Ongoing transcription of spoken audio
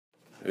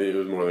It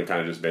was more than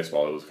kind of just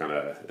baseball. It was kind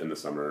of in the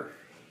summer.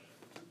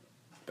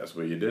 That's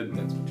what you did.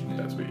 That's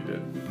what you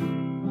did.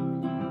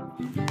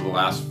 The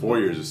last 4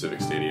 years of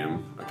Civic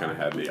Stadium, I kind of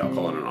had I'll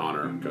call it an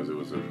honor because it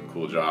was a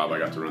cool job. I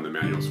got to run the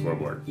manual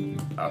scoreboard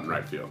out in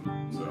right field.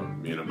 So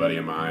me and a buddy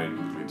of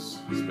mine, we'd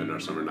spend our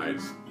summer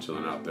nights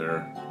chilling out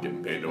there,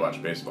 getting paid to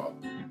watch baseball.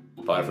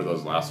 Probably for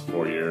those last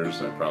 4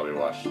 years, I probably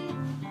watched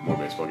more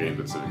baseball games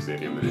at Civic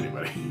Stadium than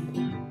anybody.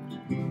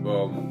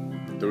 Well,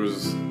 there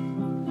was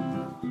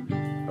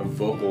a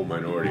vocal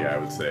minority, I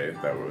would say,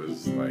 that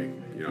was like,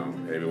 you know,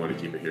 hey, we want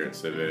to keep it here at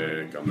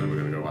Civic. I'm never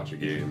going to go watch a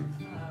game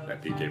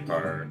at PK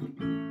Park.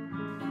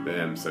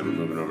 Then said we're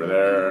moving over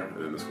there,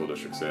 and then the school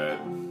district said,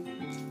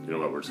 you know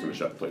what, we're just going to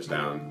shut the place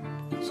down.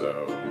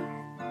 So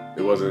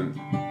it wasn't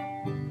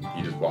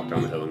you just walk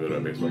down the hill and go to a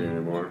baseball game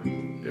anymore.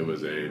 It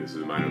was this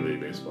is minor league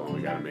baseball, and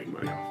we got to make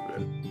money off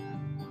of it.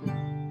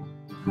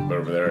 But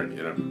over there, in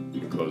an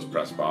enclosed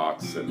press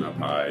box, sitting up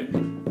high,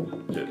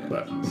 hitting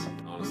buttons.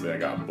 Honestly, I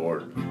got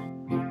bored.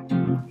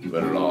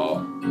 But it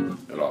all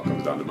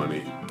comes down to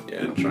money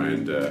and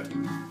trying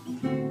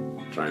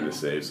to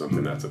save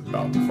something that's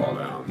about to fall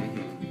down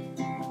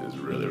is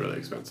really, really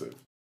expensive.